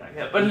Romero or anything like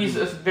that, but he's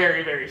a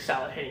very, very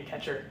solid hitting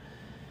catcher.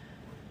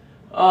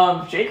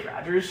 Jake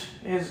Rogers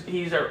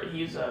he's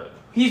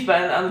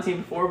been on the team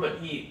before, but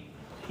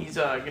he's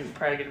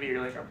probably gonna be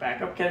like our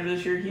backup catcher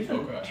this year. He's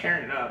been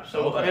tearing it up.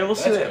 So I mean, we'll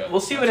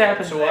see what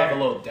happens. So we'll have a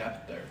little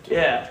depth there too.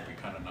 Yeah, which would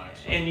be kind of nice.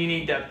 And you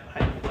need depth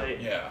behind the plate.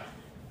 Yeah.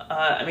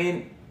 I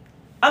mean,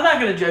 I'm not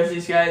gonna judge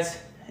these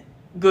guys,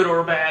 good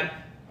or bad.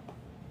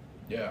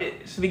 Yeah.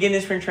 It's the beginning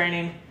of spring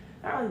training.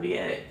 Not really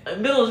beginning.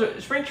 Middle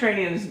of spring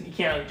training you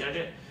can't really judge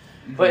it.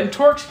 But in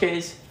Torque's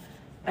case,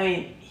 I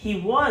mean, he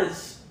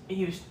was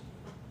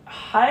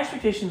high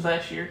expectations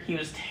last year. He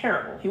was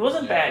terrible. He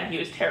wasn't bad. He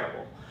was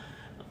terrible.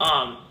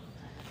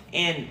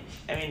 And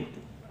I mean,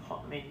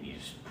 you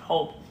just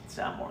hope it's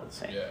not more of the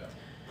same. Yeah.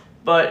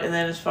 But and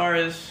then as far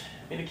as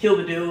Akil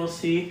Baddoo, we'll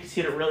see. Because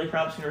he had a really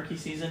promising rookie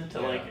season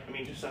to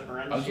just on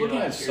horrendous. I was looking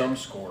at some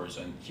scores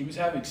and he was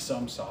having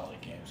some solid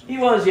games. He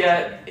was,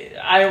 yeah.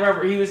 I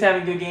remember he was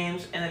having good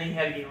games, and then he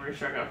had a game where he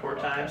struck out 4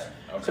 times.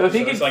 Okay. So if he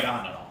could, it's like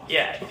on and off.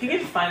 Yeah, if he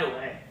could find a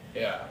way.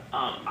 Yeah.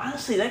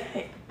 Honestly,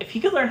 if he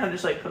could learn how to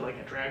just put a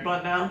drag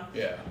bunt down.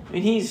 Yeah. I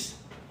mean, he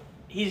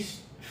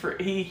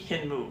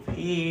can move.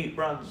 He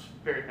runs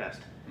very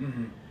fast.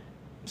 Mm-hmm.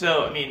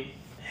 So I mean,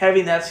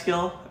 having that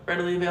skill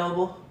readily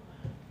available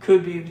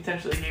could be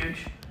potentially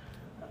huge.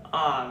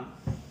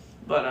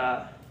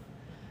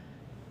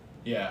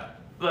 Yeah.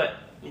 But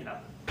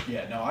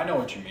Yeah, no, I know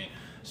what you mean.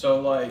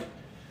 So,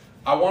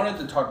 I wanted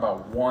to talk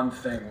about one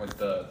thing with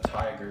the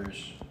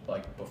Tigers,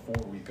 like,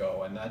 before we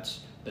go, and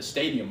that's the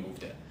stadium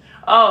moved in.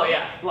 Oh,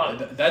 yeah.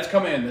 Love it. That's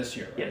coming in this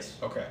year, right? Yes.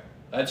 Okay.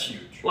 That's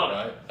huge, Love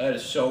right? That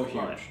is so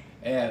huge.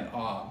 And,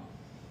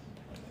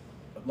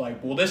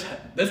 like, well, this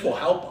will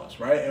help us,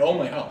 right? It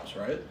only helps,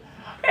 right?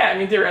 Yeah, I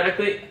mean,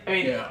 theoretically,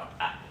 Yeah.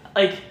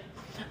 I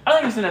don't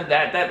think it's going to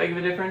have that big of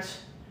a difference.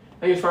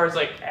 Like, as far as,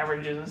 like,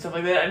 averages and stuff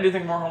like that, I do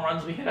think more home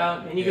runs we hit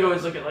out. And you could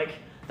always look at, like,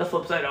 the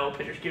flip side. Oh,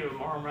 pitchers give them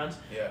more home runs.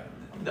 Yeah.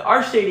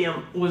 Our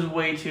stadium was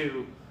way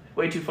too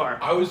far.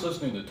 I was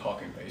listening to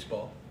Talking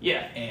Baseball.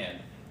 Yeah. And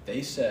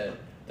they said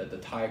that the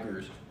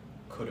Tigers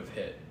could have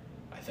hit,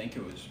 I think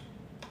it was,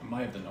 I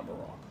might have the number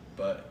wrong,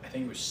 but I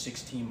think it was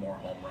 16 more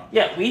home runs.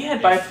 Yeah, we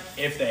had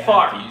if they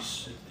far had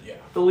these, yeah,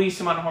 the least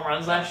amount of home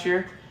runs last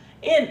year.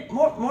 And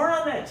more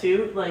on that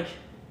too, like,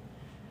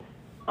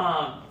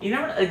 you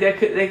never, like, that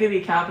could be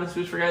a confidence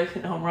boost for guys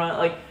hitting a home run,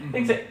 like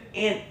things that,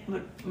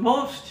 but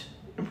most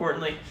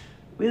importantly,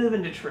 we live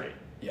in Detroit.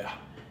 Yeah.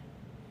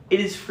 It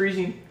is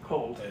freezing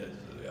cold. It is,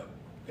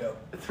 yep.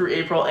 Through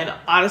April, and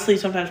honestly,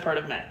 sometimes part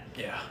of May.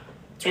 Yeah.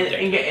 It's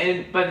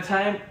And by the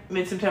time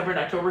mid-September and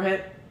October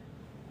hit,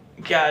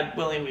 God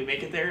willing, we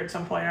make it there at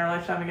some point in our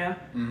lifetime again.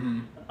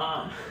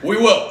 Mm-hmm. We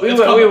will. We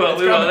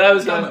will. That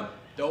was coming.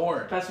 Don't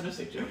worry.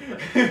 Pessimistic joke.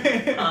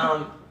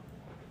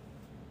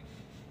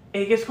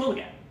 It gets cold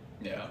again.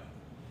 Yeah.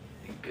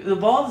 The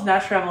ball does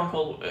not travel in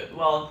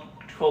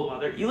cold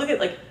weather. You look at,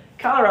 like,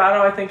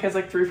 Colorado, I think, has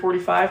like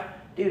 345.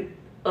 Dude,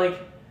 like,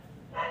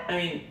 I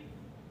mean,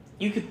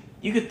 you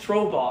could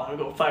throw a ball and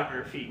go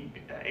 500 feet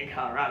in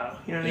Colorado.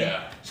 You know what I mean?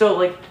 Yeah. So,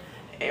 like,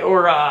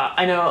 or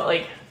I know,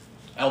 like,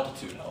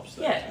 altitude helps.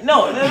 Yeah.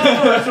 No,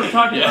 that's what I'm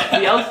talking about.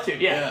 The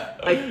altitude. Yeah.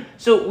 Like,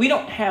 so we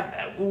don't have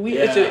that.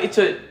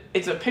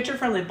 It's a pitcher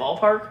friendly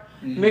ballpark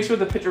mixed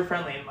with a pitcher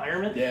friendly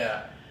environment.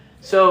 Yeah.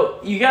 So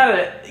you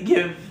gotta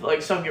give,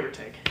 like, some give or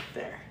take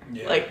there.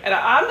 Yeah. Like, and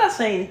I'm not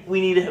saying we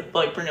need to,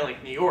 like, bring it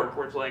like New York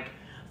where it's like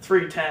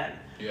 310.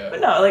 Yeah. But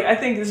no, like, I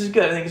think this is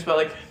good. I think it's about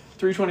like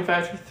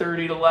 325,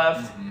 330 to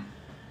left.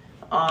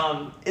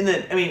 And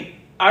then, I mean,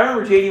 I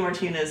remember JD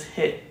Martinez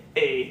hit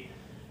a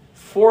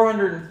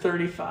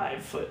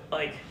 435-foot,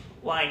 like,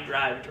 line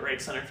drive to right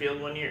center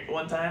field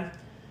one time.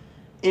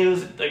 It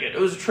was like it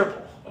was a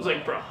triple. I was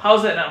like, bro,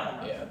 how's that not a home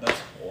run? Yeah, that's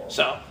horrible.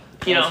 So,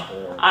 you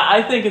know,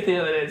 I think at the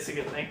end of the day, it's a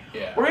good thing.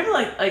 Yeah. Or even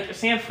like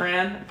San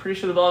Fran, I'm pretty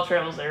sure the ball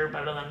travels there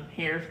better than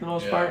here for the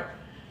most part.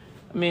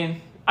 I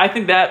mean, I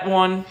think that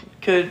one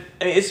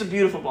it's a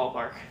beautiful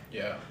ballpark.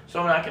 Yeah. So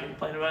I'm not going to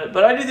complain about it.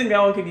 But I do think that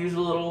one could use a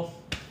little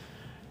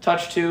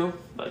touch too.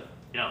 But,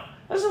 you know,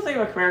 that's the thing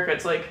about America.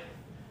 It's like,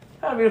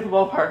 not a beautiful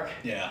ballpark.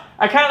 Yeah.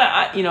 I kind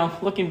of, you know,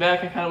 looking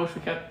back, I kind of wish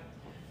we kept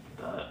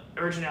the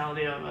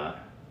originality of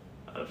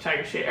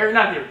Tiger Stadium. Or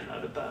not the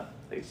original, but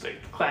it's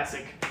like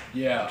classic.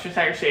 Yeah.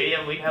 Tiger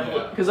Stadium. We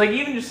have because, like,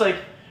 even just like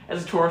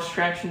as a tourist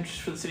attraction,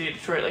 just for the city of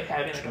Detroit, like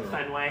having like a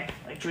Fenway,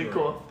 like, would be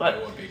cool. But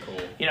it would be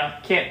cool. You know,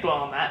 can't dwell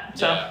on that.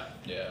 So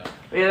yeah.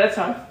 But yeah, that's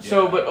how.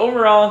 So, but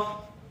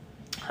overall,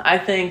 I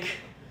think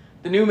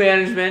the new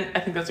management, I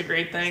think that's a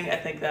great thing. I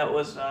think that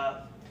was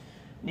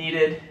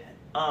needed.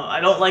 I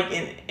don't like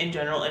in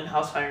general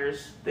in-house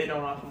hires. They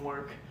don't often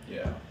work.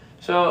 Yeah.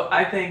 So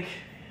I think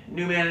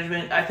new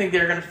management, I think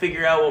they're going to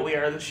figure out what we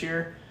are this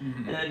year.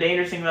 And the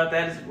dangerous thing about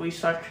that is we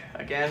suck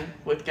again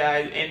with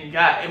guys,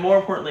 and more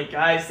importantly,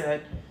 guys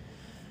that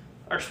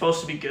are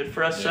supposed to be good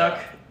for us suck.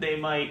 They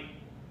might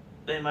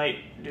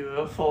do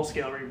a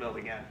full-scale rebuild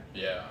again.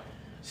 Yeah.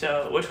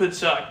 So, which would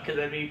suck, because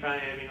that'd be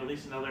probably at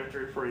least another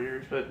 3 or 4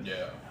 years. But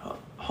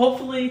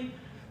hopefully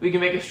we can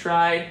make a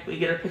stride. We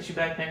get our pitching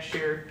back next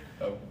year.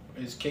 Oh,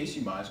 is Casey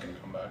Mize going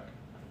to come back?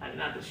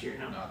 Not this year,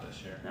 no. Not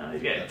this year. No,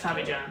 he's got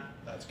Tommy John.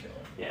 That's killer.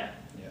 Yeah.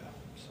 Yeah.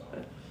 So,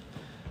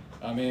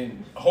 I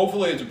mean,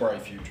 hopefully it's a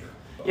bright future.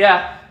 But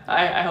yeah,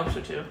 I hope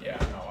so too. Yeah,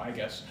 no, I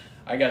guess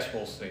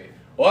we'll see.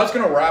 Well, that's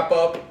going to wrap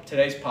up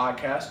today's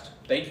podcast.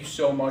 Thank you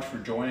so much for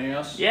joining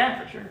us.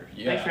 Yeah, for sure.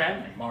 Yeah, Thanks for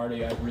having me.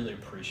 Marty, I really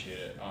appreciate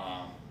it.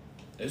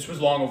 This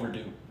was long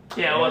overdue.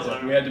 Yeah, it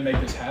was. We had to make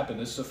this happen.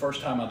 This is the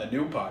first time on the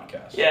new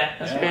podcast. Yeah,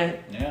 that's great.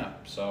 Yeah,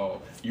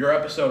 so you're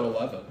episode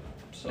 11.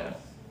 So,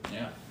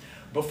 yeah.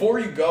 Before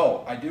you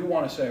go, I do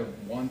want to say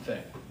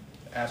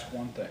ask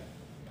one thing.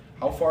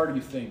 How far do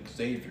you think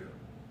Xavier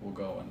will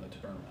go in the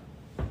tournament?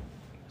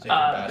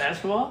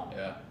 Basketball?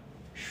 Yeah.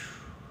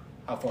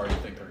 How far do you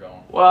think they're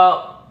going?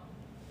 Well,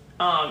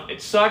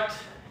 it sucked.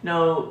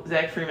 No,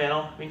 Zach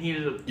Fremantle. I mean, he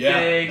was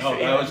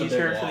he's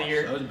hurt for the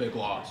year. That was a big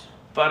loss.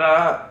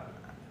 But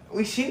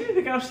we seem to be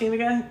picking up steam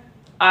again.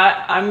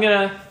 I'm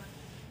gonna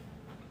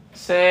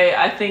say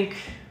I think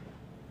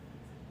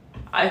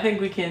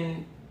we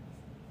can.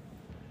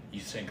 You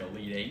think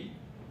Elite Eight?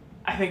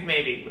 I think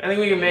maybe. I think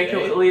we can make it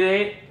with Elite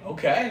Eight.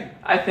 Okay.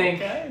 I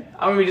think I'm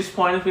gonna be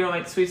disappointed if we don't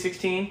make the Sweet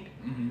 16.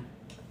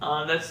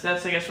 Mm-hmm. That's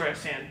I guess where I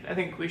stand. I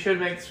think we should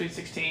make the Sweet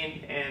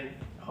 16, and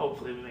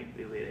hopefully we make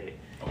the Elite Eight.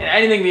 Okay. And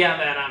anything beyond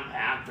that,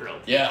 I'm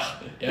thrilled. Yeah.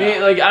 I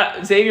mean, like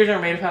Xavier's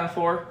never made a Final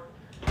Four.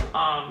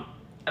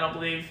 I don't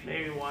believe,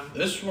 maybe one.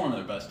 This is one of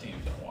the best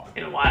teams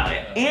in a while.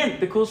 Yeah. And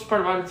the coolest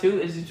part about it too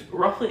is it's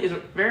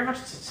very much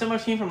a similar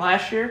team from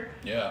last year.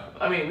 Yeah.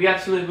 I mean, we got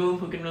Sully Boom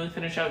who can really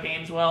finish out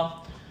games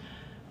well.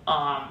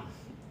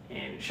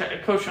 And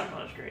Coach Sean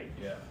is great.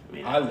 Yeah. I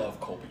mean, I love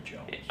Colby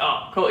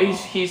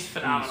Jones. He's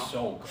phenomenal. He's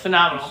so good.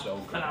 Phenomenal. He's so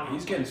good. Phenomenal.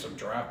 He's getting some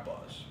draft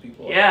buzz.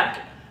 People Yeah.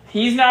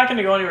 He's not going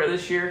to go anywhere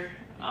this year.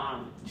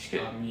 I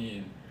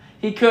mean,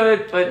 he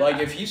could, but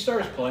like if he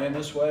starts playing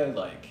this way,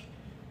 like,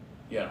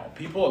 you know,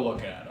 people are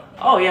looking at him.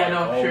 Oh yeah, like,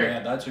 no, oh, sure.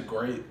 Man, that's a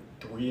great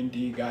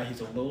 3-and-D guy.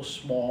 He's a little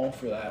small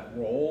for that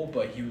role,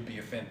 but he would be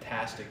a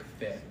fantastic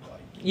fit.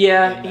 Like,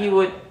 yeah, he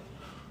would.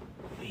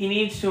 He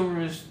needs to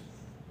improve his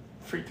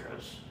free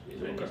throws.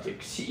 Okay.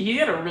 He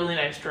had a really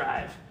nice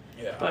drive.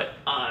 Yeah. But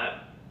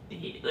when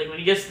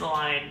he gets to the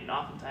line,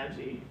 oftentimes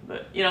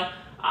But you know,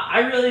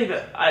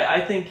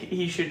 I think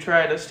he should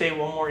try to stay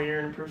one more year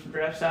and improve some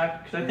draft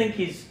stock because I think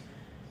he's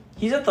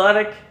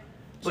athletic.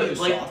 But Is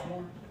he a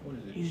sophomore? What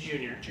is he? He's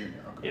junior.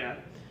 Junior. Okay. Yeah.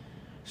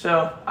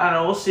 So I don't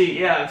know. We'll see.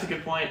 Yeah, that's a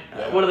good point.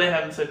 Yeah. What do they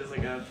have instead? It's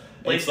like a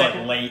late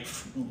second? Like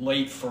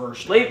late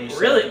first. Late,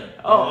 really? Second.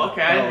 Oh,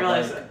 okay. I didn't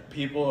realize like, that.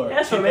 People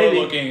are maybe.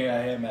 looking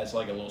at him as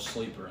like a little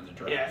sleeper in the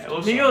draft. Yeah. Well,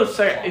 if he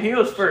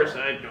goes first,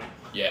 I'd go.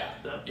 Yeah.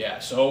 Yeah.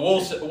 So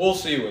we'll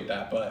see with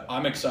that, but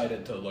I'm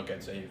excited to look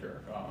at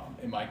Xavier.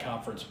 In my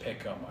conference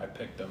pick'em, I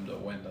picked them to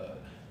win the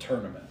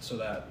tournament, so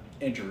that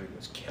injury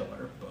was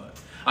killer. But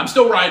I'm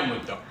still riding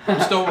with them.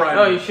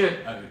 Oh, you should.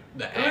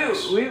 The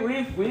X.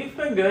 We've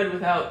been good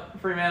without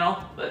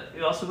Fremantle, but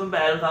we've also been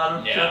bad without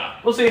him. Yeah.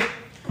 So we'll see.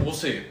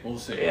 We'll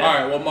see. Yeah. All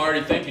right, well,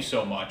 Marty, thank you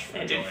so much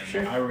for joining me.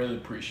 Sure. I really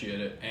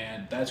appreciate it.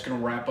 And that's going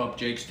to wrap up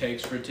Jake's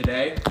Takes for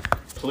today.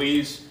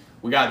 Please,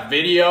 we got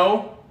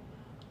video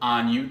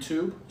on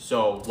YouTube,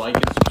 so like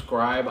and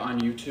subscribe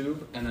on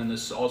YouTube. And then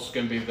this is also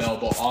going to be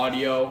available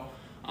audio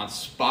on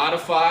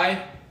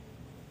Spotify,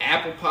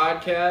 Apple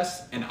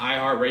Podcasts, and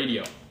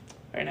iHeartRadio.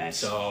 Very nice.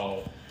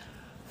 So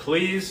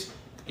please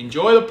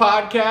enjoy the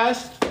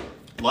podcast.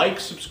 Like,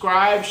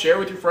 subscribe, share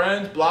with your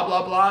friends, blah,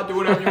 blah, blah. Do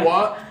whatever you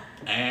want.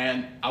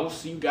 And I will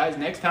see you guys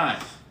next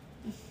time.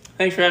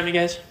 Thanks for having me,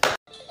 guys.